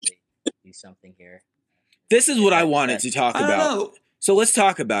something here. This is what I wanted to talk I don't about. know. So let's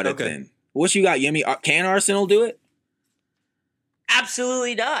talk about it Okay. then. What you got, Yemi? Can Arsenal do it?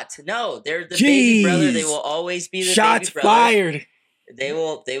 Absolutely not. No, they're the Jeez. baby brother. They will always be the Shots baby brother. fired. They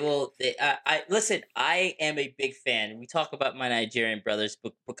will. I listen. I am a big fan. We talk about my Nigerian brothers,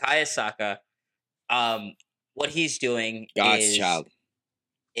 but Bukayo Saka, what he's doing God's child.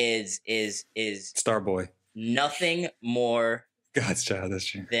 is Starboy. nothing more God's child. That's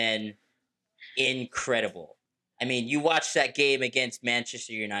true. than incredible. I mean, you watch that game against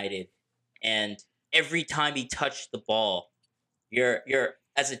Manchester United, and every time he touched the ball, you're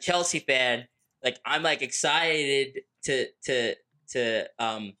as a Chelsea fan, like I'm like excited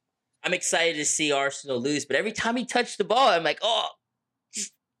I'm excited to see Arsenal lose, but every time he touched the ball, I'm like, oh,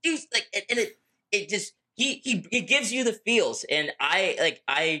 he's like, and it just he gives you the feels, and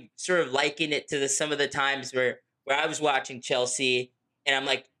I sort of liken it to some of the times where I was watching Chelsea, and I'm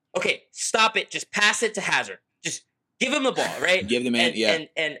like, okay, stop it, just pass it to Hazard, just give him the ball, right? Give the man,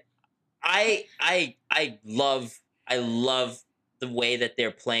 and I love the way that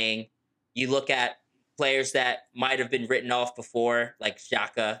they're playing. You look at players that might have been written off before, like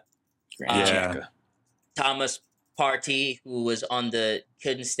Xhaka, Thomas Partey, who was on the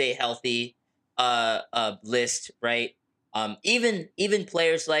couldn't stay healthy list, right? Even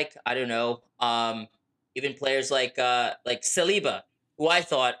players like I don't know, even players like Saliba, who I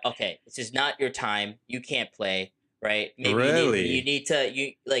thought, okay, this is not your time, you can't play, right? Maybe Really? you need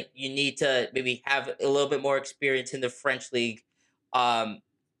to maybe have a little bit more experience in the French league.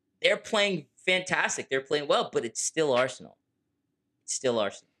 They're playing fantastic. They're playing well, but it's still Arsenal. It's still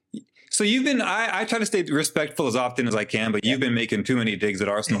Arsenal. So you've been, I try to stay respectful as often as I can, but you've been making too many digs at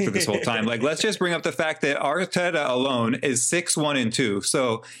Arsenal for this whole time. Like, let's just bring up the fact that Arteta alone is 6-1-2.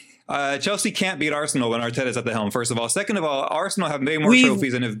 So Chelsea can't beat Arsenal when Arteta's at the helm, first of all. Second of all, Arsenal have made more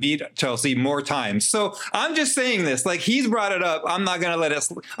trophies and have beat Chelsea more times. So I'm just saying this, like he's brought it up. I'm not going to let it,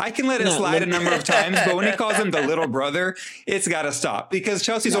 I can let it slide a number of times, but when he calls him the little brother, it's got to stop because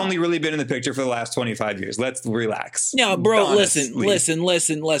Chelsea's only really been in the picture for the last 25 years. Let's relax. No, bro, Honestly. listen.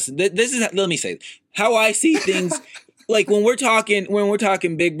 This is, let me say, how I see things. Like when we're talking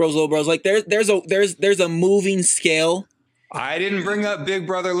big bros, little bros, like there's a moving scale. I didn't bring up big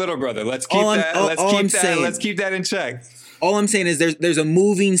brother, little brother. Let's keep Let's keep that in check. All I'm saying is there's a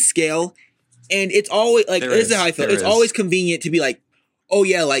moving scale, and it's always like this is how I feel. It's always convenient to be like, oh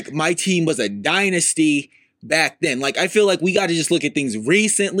yeah, like my team was a dynasty back then. Like I feel like we got to just look at things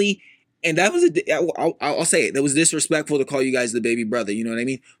recently, and that was I'll say it. That was disrespectful to call you guys the baby brother. You know what I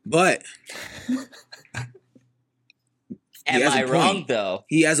mean? But am I wrong though?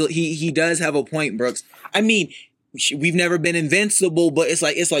 He does have a point, Brooks. I mean, we've never been invincible, but it's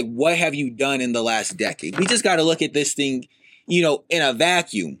like what have you done in the last decade? We just got to look at this thing, in a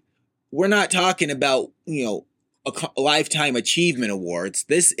vacuum. We're not talking about a lifetime achievement awards.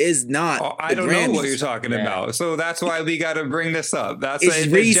 This is not. I don't know what you're talking about, so that's why we got to bring this up. That's it's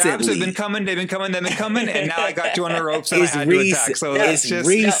the jabs have been coming, they've been coming, and now I got you on the ropes and I had to attack. So let's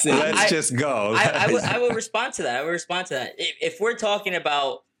just go. I will respond to that. If we're talking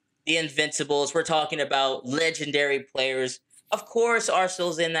about the Invincibles, we're talking about legendary players. Of course,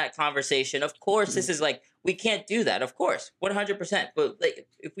 Arsenal's in that conversation. Of course, this is like we can't do that. Of course, 100%. But like,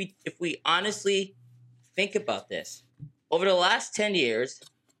 if we honestly think about this, over the last 10 years,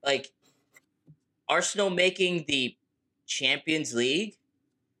 like Arsenal making the Champions League,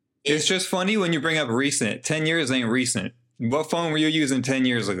 it's just funny when you bring up recent. 10 years ain't recent. What phone were you using 10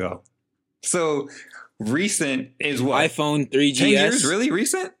 years ago? So recent is what? iPhone 3GS. 10 years, really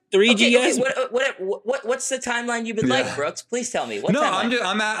recent? 3GS. Okay, what's the timeline you've been like, Brooks? Please tell me. No,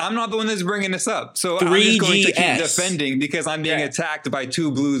 I'm not the one that's bringing this up. So I'm just going to keep defending because I'm being attacked by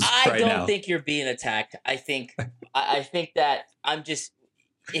two blues right now. I don't think you're being attacked. I think that I'm just.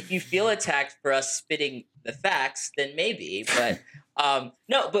 If you feel attacked for us spitting the facts, then maybe. But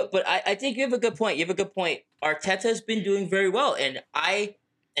no. But I think you have a good point. Arteta's been doing very well, and I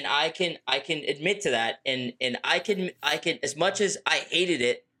can admit to that, and I can as much as I hated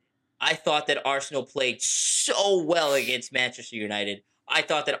it. I thought that Arsenal played so well against Manchester United. I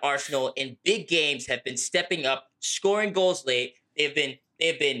thought that Arsenal in big games have been stepping up, scoring goals late. They've been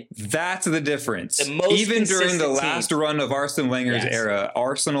That's the difference. Even during the last run of Arsene Wenger's era,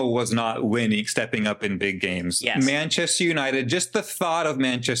 Arsenal was not winning, stepping up in big games. Yes. Manchester United, just the thought of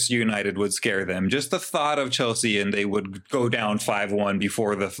Manchester United would scare them. Just the thought of Chelsea, and they would go down 5-1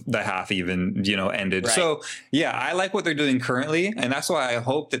 before the half even ended. Right. So yeah, I like what they're doing currently, and that's why I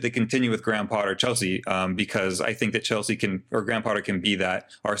hope that they continue with Graham Potter Chelsea, because I think that Graham Potter can be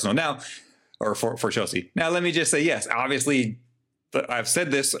that Arsenal now, or for Chelsea. Now let me just say, yes, obviously, I've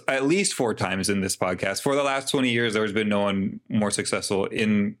said this at least 4 times in this podcast. For the last 20 years, there's been no one more successful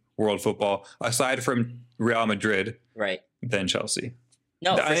in world football aside from Real Madrid, right, than Chelsea.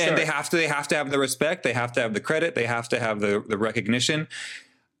 No, for and sure. they have to have the respect. They have to have the credit. They have to have the recognition.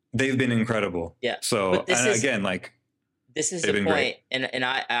 They've been incredible. Yeah. So, and again, like, this is the point, great. and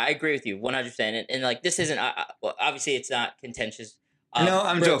I agree with you 100%. And like, this isn't well, obviously it's not contentious. No,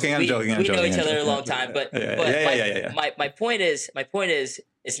 I'm joking. I'm joking. We know each other a long time, but my point is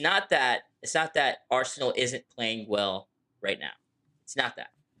it's not that Arsenal isn't playing well right now. It's not that.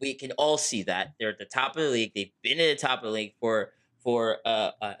 We can all see that they're at the top of the league. They've been at the top of the league for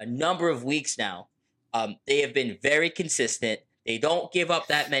a number of weeks now. They have been very consistent. They don't give up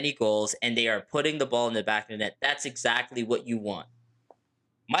that many goals, and they are putting the ball in the back of the net. That's exactly what you want.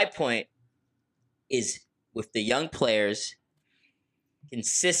 My point is, with the young players,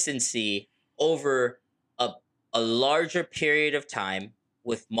 consistency over a larger period of time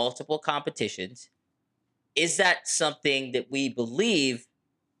with multiple competitions, is that something that we believe,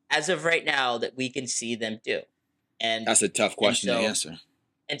 as of right now, that we can see them do? And that's a tough question to answer.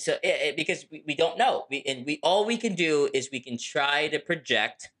 And so, because we don't know, all we can do is we can try to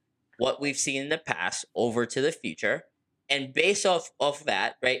project what we've seen in the past over to the future, and based off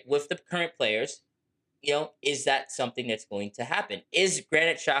that, right, with the current players, is that something that's going to happen? Is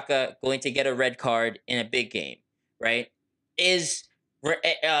Granit Xhaka going to get a red card in a big game, right? Is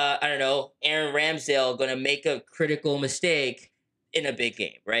I don't know, Aaron Ramsdale going to make a critical mistake in a big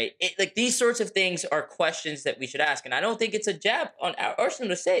game, right? Like, these sorts of things are questions that we should ask, and I don't think it's a jab on Arsenal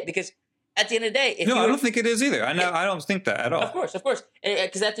to say it, because at the end of the day, I don't think it is either. I don't think that at all. Of course,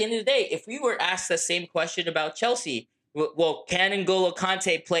 because at the end of the day, if we were asked the same question about Chelsea, well, can N'Golo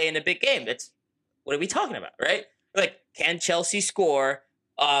Kante play in a big game? What are we talking about, right? Like, can Chelsea score?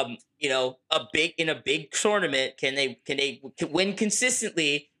 A big tournament? Can they win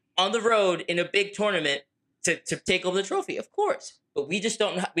consistently on the road in a big tournament to take home the trophy? Of course. But we just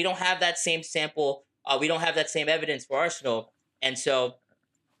don't have that same sample. We don't have that same evidence for Arsenal. And so,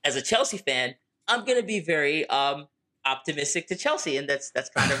 as a Chelsea fan, I'm going to be very optimistic to Chelsea. And that's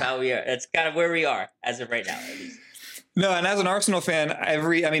kind of how we are. That's kind of where we are as of right now, at least. No, and as an Arsenal fan,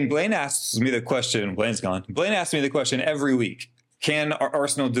 Blaine asks me the question. Blaine's gone. Blaine asks me the question every week. Can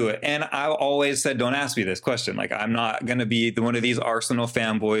Arsenal do it? And I've always said, don't ask me this question. Like, I'm not going to be one of these Arsenal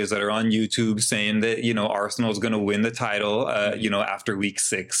fanboys that are on YouTube saying that, Arsenal is going to win the title, after week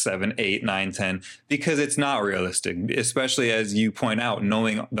 6, 7, 8, 9, 10, because it's not realistic, especially as you point out,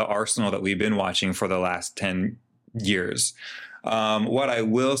 knowing the Arsenal that we've been watching for the last 10 years. What I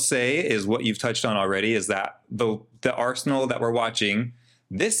will say is what you've touched on already is that the Arsenal that we're watching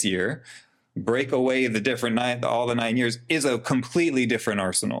this year, break away all the 9 years, is a completely different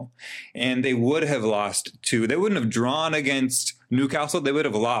Arsenal. And they would have they wouldn't have drawn against Newcastle. They would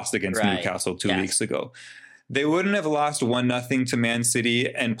have lost against Newcastle 2 weeks ago. They wouldn't have lost 1-0 to Man City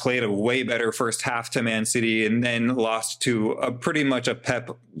and played a way better first half to Man City and then lost to pretty much a Pep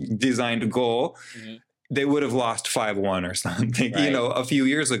designed goal. Mm-hmm. They would have lost 5-1 or something, a few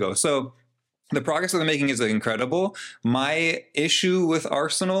years ago. So the progress that they're making is incredible. My issue with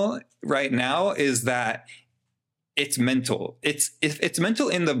Arsenal right now is that it's mental. If it's mental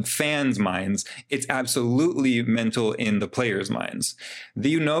in the fans' minds, it's absolutely mental in the players' minds. Do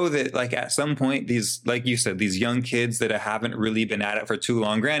you know that, like, at some point, these, like you said, these young kids that haven't really been at it for too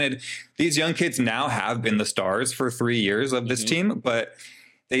long, granted, these young kids now have been the stars for 3 years of this team, but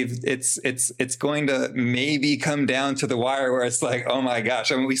it's going to maybe come down to the wire where it's like, oh my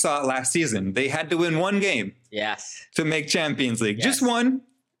gosh. I mean, we saw it last season. They had to win one game to make Champions League. Just one.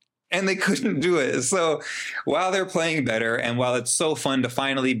 And they couldn't do it. So while they're playing better and while it's so fun to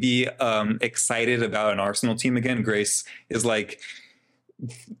finally be excited about an Arsenal team again, Grace is like,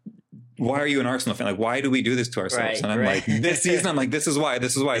 why are you an Arsenal fan? Like, why do we do this to ourselves? And I'm like, this season, I'm like, this is why.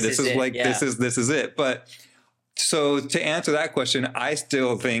 This is it. But so to answer that question, I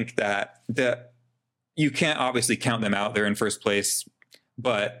still think that you can't obviously count them out. They're in first place.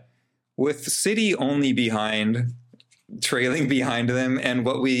 But with City only trailing behind them, and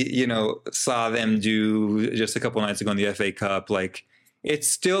what we, saw them do just a couple nights ago in the FA Cup, like, it's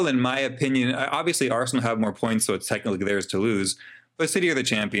still, in my opinion, obviously Arsenal have more points, so it's technically theirs to lose. But City are the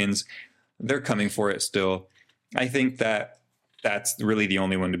champions. They're coming for it still. I think that's really the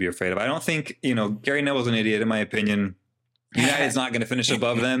only one to be afraid of. I don't think, Gary Neville's an idiot, in my opinion. United's not going to finish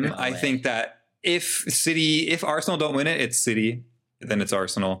above them. I think that if Arsenal don't win it, it's City, then it's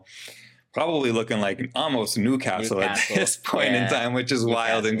Arsenal. Probably looking like almost Newcastle at this point in time, which is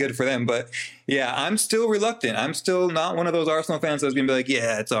wild and good for them. But yeah, I'm still reluctant. I'm still not one of those Arsenal fans that's going to be like,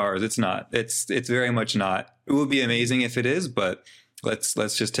 yeah, it's ours. It's not. It's very much not. It would be amazing if it is, but Let's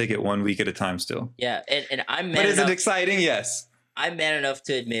just take it 1 week at a time still. Yeah, and I'm But is it exciting? Yes. I'm man enough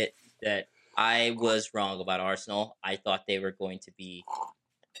to admit that I was wrong about Arsenal. I thought they were going to be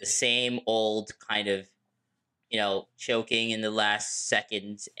the same old kind of, choking in the last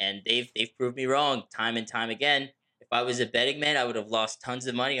seconds, and they've proved me wrong time and time again. If I was a betting man, I would have lost tons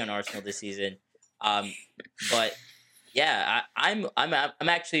of money on Arsenal this season. But yeah, I'm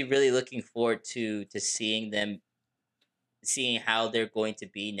actually really looking forward to seeing how they're going to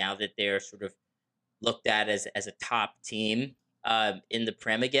be now that they're sort of looked at as a top team in the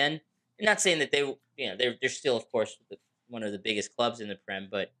Prem again. I'm not saying that they're still, of course, one of the biggest clubs in the Prem,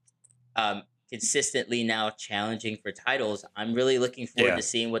 but consistently now challenging for titles. I'm really looking forward to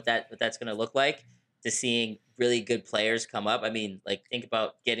seeing what that's going to look like, to seeing really good players come up. I mean, like, think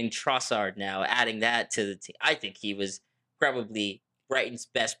about getting Trossard now, adding that to the team. I think he was probably Brighton's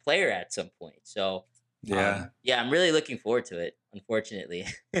best player at some point. So, I'm really looking forward to it, unfortunately.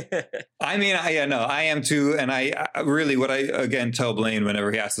 I mean, I am too. And I really, what I again tell Blaine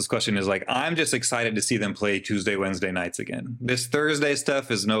whenever he asks this question is like, I'm just excited to see them play Tuesday, Wednesday nights again. This Thursday stuff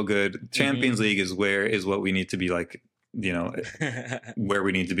is no good. Champions League is what we need to be like, where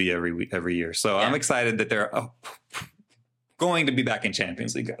we need to be every year. So I'm excited that they're going to be back in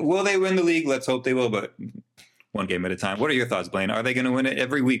Champions League. Will they win the league? Let's hope they will, but one game at a time. What are your thoughts, Blaine? Are they going to win it?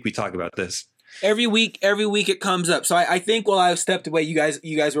 Every week we talk about this. Every week it comes up. So I think while I stepped away, you guys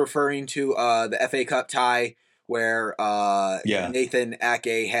were referring to the FA Cup tie where Nathan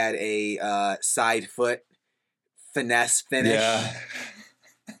Ake had a side foot finesse finish. Yeah.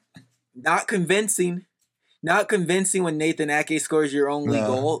 Not convincing when Nathan Ake scores your only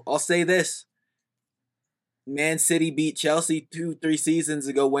goal. I'll say this. Man City beat Chelsea 2-3 seasons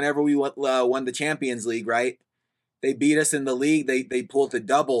ago whenever we won the Champions League, right? They beat us in the league. They pulled the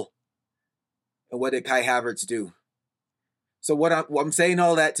double. And what did Kai Havertz do? So what I'm saying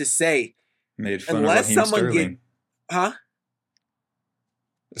all that to say, made fun of Raheem Sterling.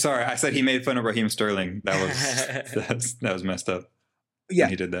 Sorry, I said he made fun of Raheem Sterling. That was messed up. Yeah,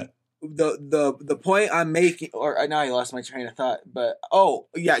 he did that. The point I'm making, or now I lost my train of thought. But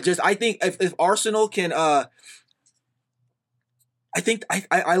I think if Arsenal can, I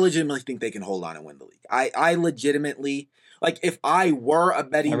legitimately think they can hold on and win the league. I legitimately. Like, if I were a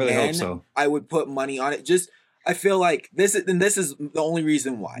betting man, I would put money on it. Just, I feel like this is the only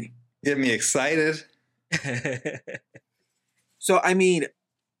reason why. Get me excited. So, I mean,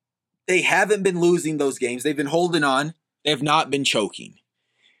 they haven't been losing those games. They've been holding on. They have not been choking.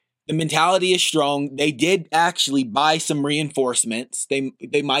 The mentality is strong. They did actually buy some reinforcements.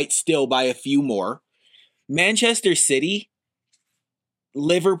 They might still buy a few more. Manchester City,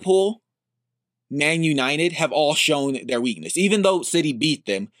 Liverpool, Man United have all shown their weakness. Even though City beat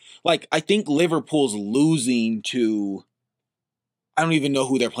them, like, I think Liverpool's losing to, I don't even know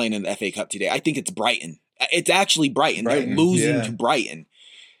who they're playing in the FA Cup today. I think it's Brighton. It's actually Brighton. They're losing to Brighton.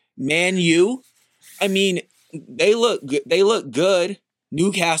 Man U, I mean, they look good.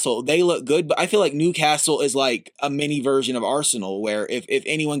 Newcastle, they look good, but I feel like Newcastle is like a mini version of Arsenal, where if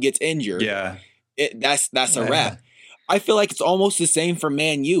anyone gets injured, that's a wrap. I feel like it's almost the same for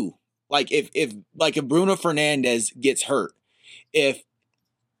Man U. Like if Bruno Fernandes gets hurt, if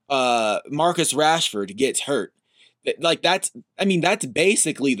Marcus Rashford gets hurt, like that's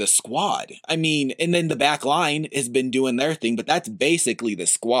basically the squad. I mean, and then the back line has been doing their thing, but that's basically the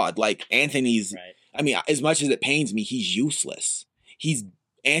squad. Like Anthony's, right. I mean, as much as it pains me, he's useless.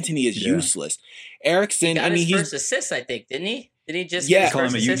 Anthony is useless. Eriksen, his first assist, I think, didn't he? Did he just call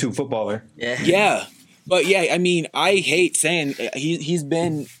him a YouTube footballer? Yeah. Yeah. But I mean, I hate saying he's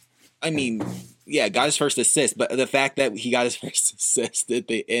been. I mean, got his first assist, but the fact that he got his first assist at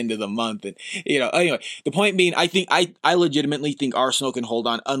the end of the month, and anyway, the point being, I legitimately think Arsenal can hold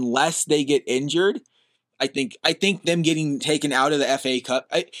on unless they get injured. I think them getting taken out of the FA Cup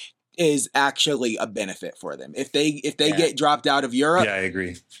is actually a benefit for them. If they get dropped out of Europe, I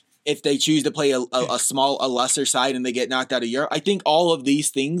agree. If they choose to play a lesser side and they get knocked out of Europe, I think all of these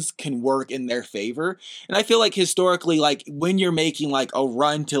things can work in their favor. And I feel like historically, like when you're making like a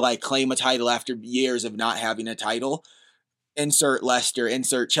run to like claim a title after years of not having a title, insert Leicester,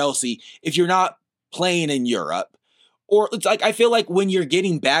 insert Chelsea, if you're not playing in Europe, or it's like, I feel like when you're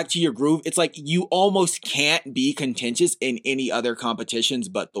getting back to your groove, it's like you almost can't be contentious in any other competitions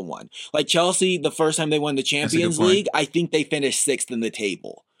but the one. Like Chelsea, the first time they won the Champions League, I think they finished 6th in the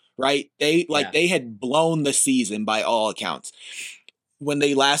table. Right? They had blown the season by all accounts. When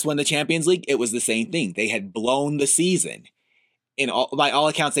they last won the Champions League, it was the same thing. They had blown the season. By all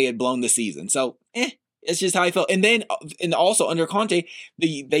accounts, they had blown the season. So, it's just how I felt. And then, and also under Conte,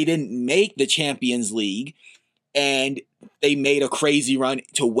 they didn't make the Champions League, and they made a crazy run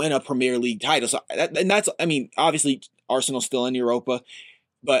to win a Premier League title. So obviously Arsenal's still in Europa,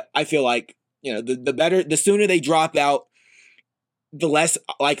 but I feel like, the sooner they drop out, the less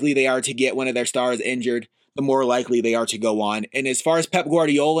likely they are to get one of their stars injured, the more likely they are to go on. And as far as Pep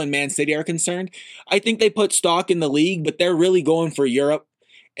Guardiola and Man City are concerned, I think they put stock in the league, but they're really going for Europe.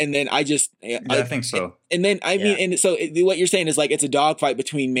 And then I think so. And then and so what you're saying is like it's a dogfight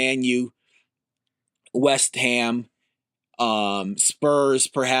between Man U, West Ham, Spurs,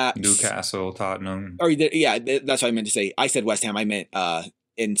 perhaps Newcastle, Tottenham. That's what I meant to say. I said West Ham. I meant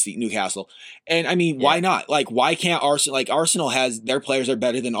Newcastle. And I mean, why not? Like, why can't Arsenal? Like, Arsenal has their players are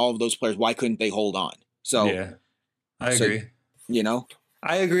better than all of those players. Why couldn't they hold on? So yeah, I agree.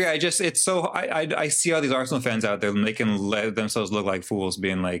 I agree. I see all these Arsenal fans out there making themselves look like fools,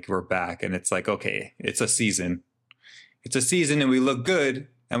 being like, we're back. And it's like, okay, it's a season. It's a season and we look good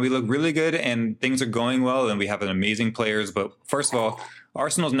and we look really good and things are going well and we have an amazing players. But first of all,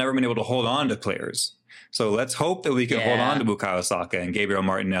 Arsenal's never been able to hold on to players. So let's hope that we can hold on to Bukayo Saka and Gabriel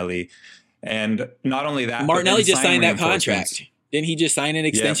Martinelli. And not only that, Martinelli just signed that contract. Didn't he just sign an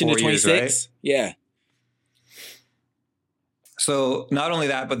extension to 26? Right? Yeah. So not only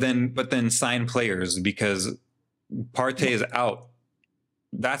that, but then sign players because Partey is out.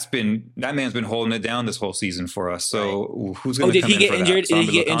 That man's been holding it down this whole season for us. So who's going to come in for that? Did he get injured? Did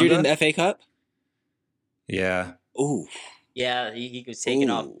he get injured in the FA Cup? Yeah. Ooh. Yeah, he was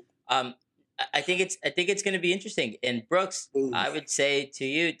taken off. I think it's going to be interesting. And Brooks, I would say to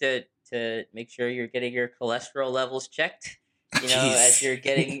you to make sure you're getting your cholesterol levels checked. As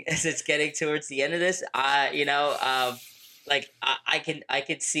it's getting towards the end of this, I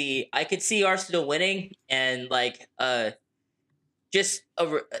could see Arsenal winning and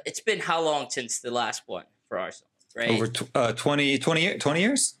it's been how long since the last one for Arsenal, right? Over 20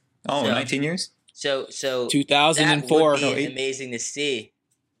 years? Oh, 19 years? So 2004. That would be amazing to see.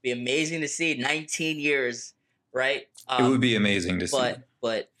 Be amazing to see 19 years, right? It would be amazing to see.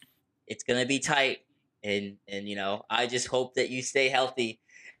 But it's going to be tight. And I just hope that you stay healthy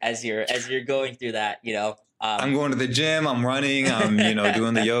as you're going through that, I'm going to the gym, I'm running, I'm,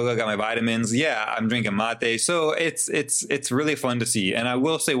 doing the yoga, got my vitamins. Yeah, I'm drinking mate. So it's really fun to see. And I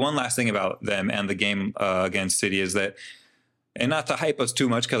will say one last thing about them and the game against City is that, and not to hype us too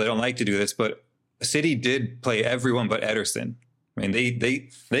much because I don't like to do this, but City did play everyone but Ederson. I mean,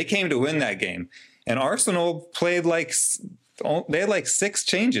 they came to win that game. And Arsenal played they had 6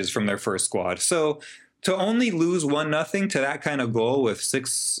 changes from their first squad. So to only lose 1-0 to that kind of goal with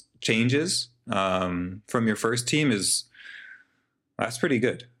 6 changes from your first team that's pretty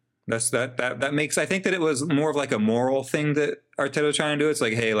good. That makes, I think that it was more of like a moral thing that Arteta was trying to do. It's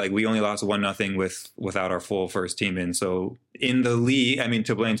like, hey, we only lost 1-0 without our full first team in. So in the league, I mean,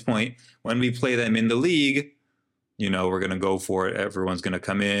 to Blaine's point, when we play them in the league, we're going to go for it. Everyone's going to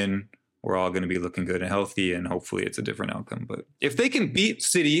come in. We're all going to be looking good and healthy, and hopefully it's a different outcome. But if they can beat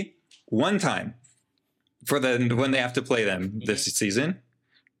City one time when they have to play them this season,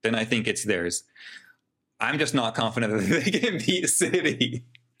 then I think it's theirs. I'm just not confident that they can beat City.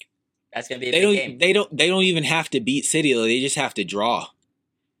 That's going to be a big game. They don't even have to beat City though. They just have to draw.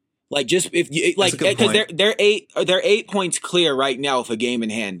 Because they're 8 points clear right now with a game in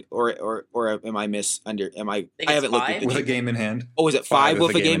hand, or am I I haven't looked at the with a game in hand. Oh, is it 5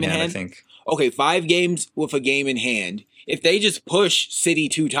 with a game in hand? I think. Okay, 5 games with a game in hand. If they just push City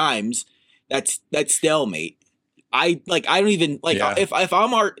 2 times, that's stalemate. I don't even if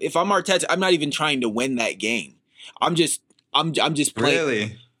I'm Arteta, I'm not even trying to win that game. I'm just playing.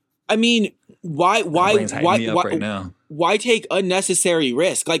 Really? I mean, why right now. Why take unnecessary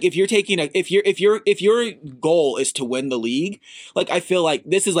risk? If you're taking if your goal is to win the league, I feel like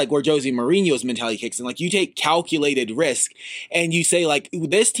this is where Jose Mourinho's mentality kicks in. You take calculated risk and you say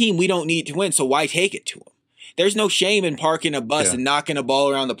this team we don't need to win, so why take it to them? There's no shame in parking a bus and knocking a ball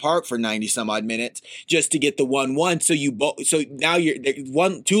around the park for 90 some odd minutes just to get the 1-1. So now you're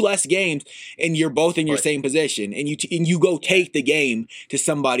 2 less games and you're both in your same position and you go take the game to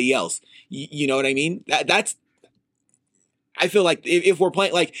somebody else. You know what I mean? That's. I feel like if we're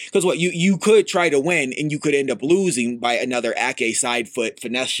playing because you could try to win and you could end up losing by another Ake side foot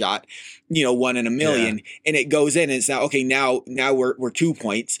finesse shot, 1 in a million, and it goes in and it's now okay. Now we're 2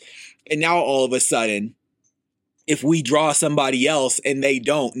 points, and now all of a sudden, if we draw somebody else and they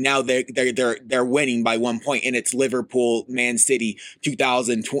don't, now they're winning by 1 point, and it's Liverpool, Man City,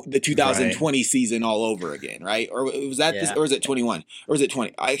 the 2020 season all over again, right? Or was that this, or is it 21, or is it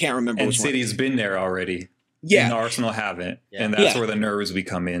 20? I can't remember. And City's been there already. Yeah, and Arsenal haven't, and that's where the nerves we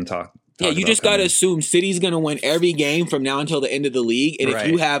come in to talk you just got to assume City's going to win every game from now until the end of the league. And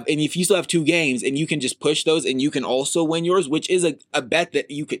if you still have 2 games and you can just push those and you can also win yours, which is a bet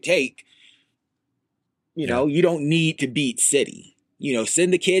that you could take, you know, you don't need to beat City. You know,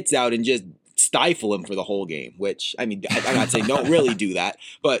 send the kids out and just stifle them for the whole game, which, I mean, I'm not saying don't really do that,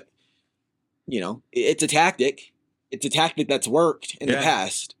 but, you know, it's a tactic. It's a tactic that's worked in the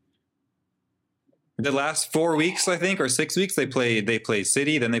past. The last 4 weeks, I think, or 6 weeks, they play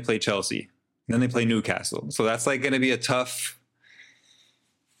City, then they play Chelsea, then they play Newcastle. So that's like going to be a tough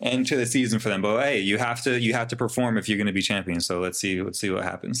end to the season for them. But hey, you have to perform if you're going to be champions. So let's see what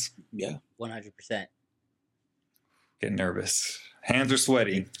happens. Yeah, 100%. Getting nervous, hands are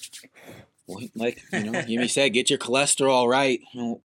sweaty. Well, like Jimmy said, get your cholesterol right.